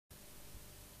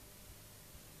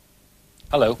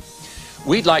Hello.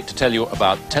 We'd like to tell you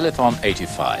about Telethon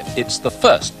 85. It's the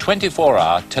first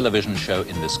 24-hour television show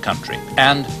in this country,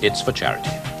 and it's for charity.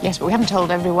 Yes, but we haven't told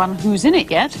everyone who's in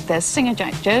it yet. There's singer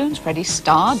Jack Jones, Freddie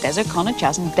Starr, Des O'Connor,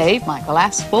 Chas and Dave, Michael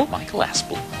Aspel. Michael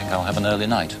Aspel? I think I'll have an early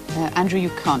night. Andrew, you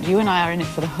can't. You and I are in it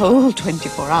for the whole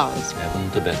 24 hours.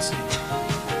 Heaven to Betsy.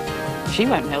 She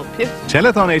won't help you.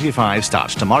 Telethon 85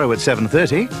 starts tomorrow at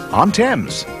 7:30 on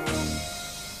Thames.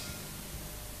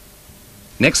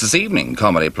 Next this evening,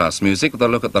 Comedy Plus Music with a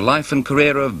look at the life and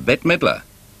career of Bette Midler.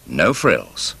 No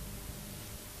frills.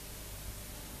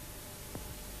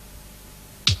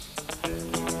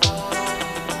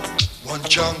 One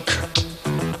chunk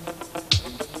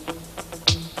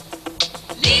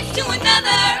leads to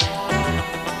another.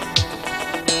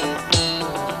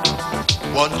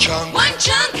 One chunk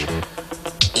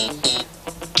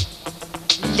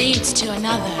leads to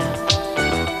another.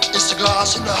 It's a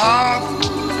glass in the half.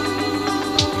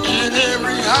 In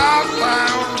every half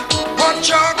pound. One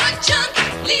chunk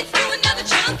leads to another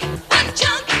chunk. One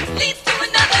chunk leads to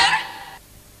another.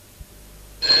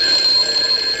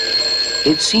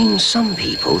 It seems some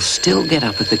people still get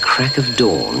up at the crack of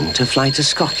dawn to fly to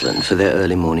Scotland for their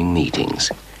early morning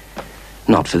meetings.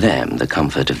 Not for them the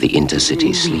comfort of the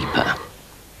Intercity sleeper.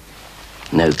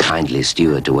 No kindly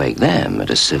steward to wake them at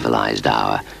a civilized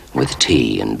hour with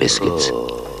tea and biscuits.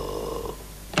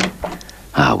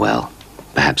 Ah, well,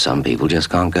 perhaps some people just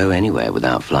can't go anywhere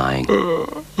without flying.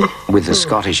 With the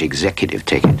Scottish executive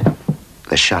ticket,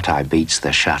 the shut-eye beats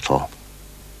the shuttle.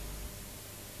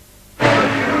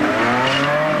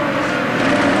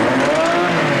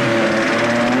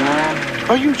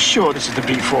 Are you sure this is the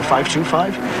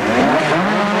B4525?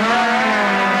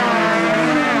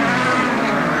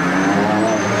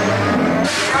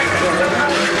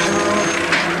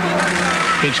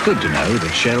 It's good to know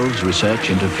that Shell's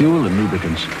research into fuel and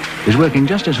lubricants is working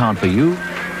just as hard for you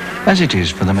as it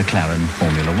is for the McLaren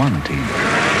Formula One team.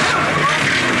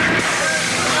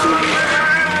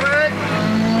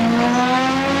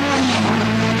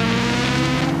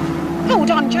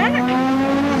 Hold on, Jack.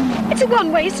 It's a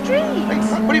one-way street.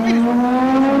 What do you mean?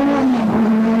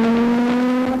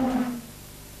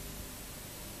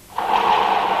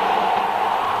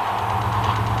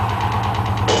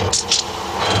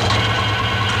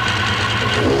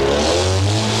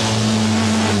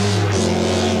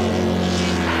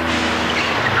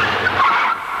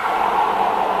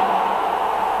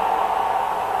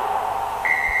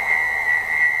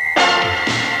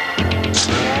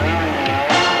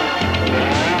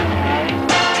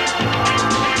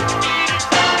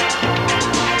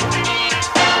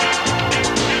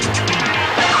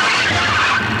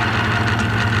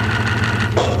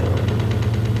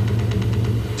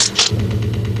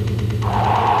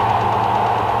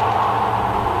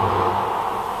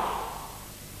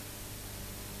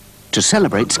 To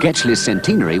celebrate Sketchley's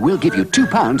centenary, we'll give you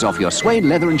 £2 off your suede,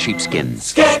 leather and sheepskin.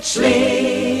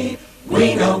 Sketchley,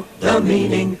 we know the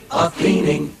meaning of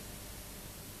cleaning.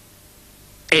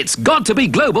 It's got to be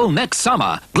Global next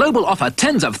summer. Global offer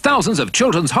tens of thousands of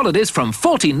children's holidays from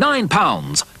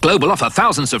 £49. Global offer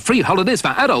thousands of free holidays for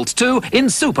adults too in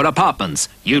super apartments.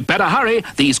 You'd better hurry.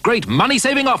 These great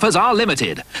money-saving offers are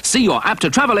limited. See your apt to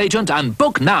travel agent and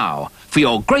book now. For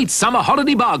your great summer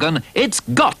holiday bargain, it's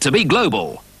got to be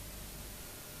Global.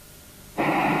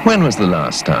 When was the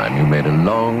last time you made a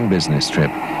long business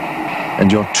trip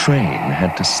and your train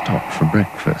had to stop for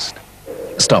breakfast?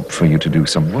 Stop for you to do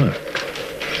some work?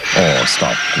 Or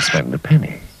stop to spend a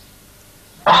penny?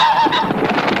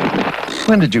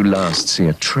 When did you last see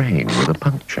a train with a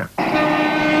puncture? Or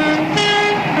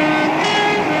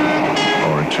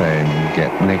a train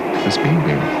get nicked for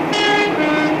speeding?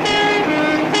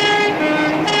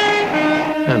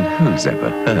 And who's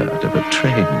ever heard of a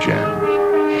train jam?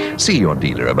 See your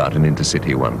dealer about an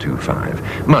Intercity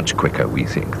 125. Much quicker, we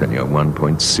think, than your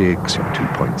 1.6, your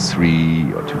 2.3,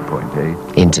 your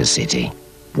 2.8. Intercity.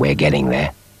 We're getting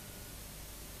there.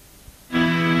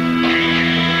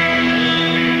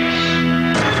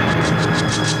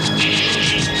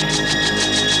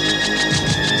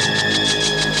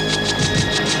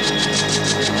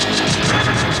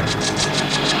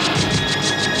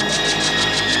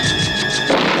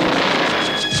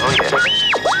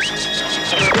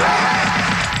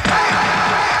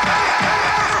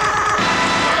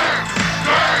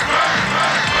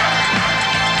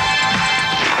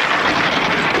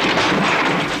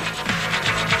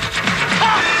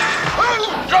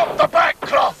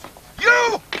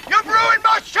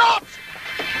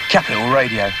 Capital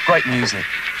Radio, great music.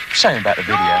 Shame about the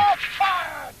video.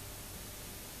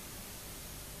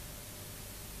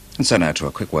 And so now to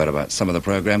a quick word about some of the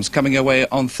programmes coming your way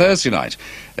on Thursday night.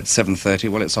 At 7:30,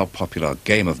 well, it's our popular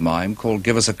game of mime called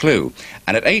Give Us a Clue.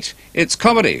 And at 8, it's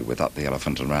comedy with Up the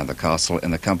Elephant and Round the Castle in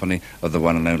the company of the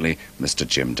one and only Mr.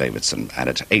 Jim Davidson. And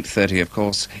at 8:30, of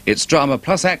course, it's drama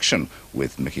plus action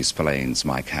with Mickey Spillane's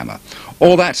Mike Hammer.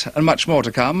 All that and much more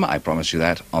to come, I promise you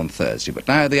that, on Thursday. But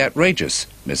now the outrageous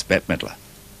Miss Bette Midler.